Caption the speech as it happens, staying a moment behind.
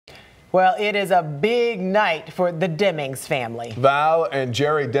Well, it is a big night for the Demings family. Val and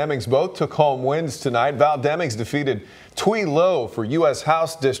Jerry Demings both took home wins tonight. Val Demings defeated Twee Low for U.S.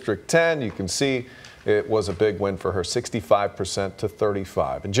 House District 10. You can see it was a big win for her, 65% to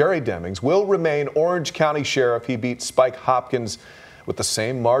 35. And Jerry Demings will remain Orange County Sheriff. He beat Spike Hopkins with the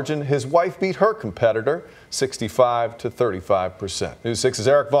same margin his wife beat her competitor, 65 to 35%. News 6's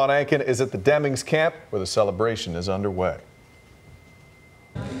Eric Von Anken is at the Demings camp where the celebration is underway.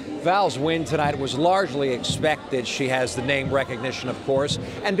 Val's win tonight was largely expected. She has the name recognition, of course,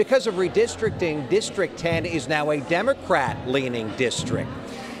 and because of redistricting, District 10 is now a Democrat-leaning district.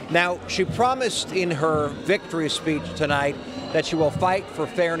 Now, she promised in her victory speech tonight that she will fight for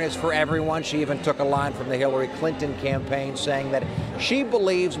fairness for everyone. She even took a line from the Hillary Clinton campaign saying that she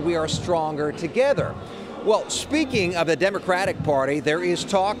believes we are stronger together. Well, speaking of the Democratic Party, there is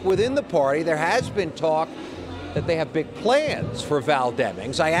talk within the party. There has been talk that they have big plans for Val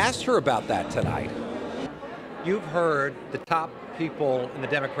Demings. I asked her about that tonight. You've heard the top people in the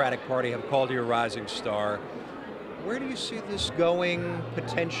Democratic Party have called you a rising star. Where do you see this going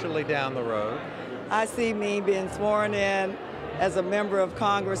potentially down the road? I see me being sworn in as a member of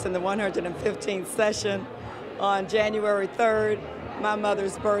Congress in the 115th session on January 3rd, my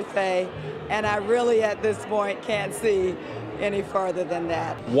mother's birthday, and I really at this point can't see any farther than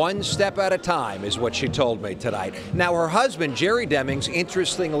that. One step at a time is what she told me tonight. Now, her husband, Jerry Demings,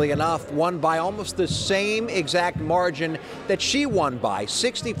 interestingly enough, won by almost the same exact margin that she won by,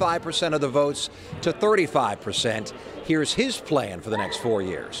 65% of the votes to 35%. Here's his plan for the next 4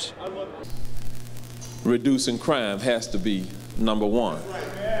 years. Reducing crime has to be number one.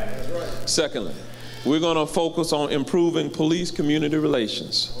 Secondly, we're going to focus on improving police-community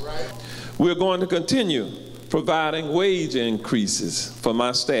relations. We're going to continue providing wage increases for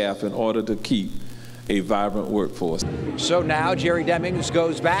my staff in order to keep a vibrant workforce. So now Jerry Demings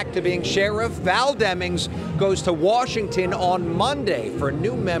goes back to being sheriff. Val Demings goes to Washington on Monday for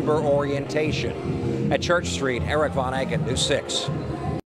new member orientation. At Church Street, Eric Von Anken, News 6.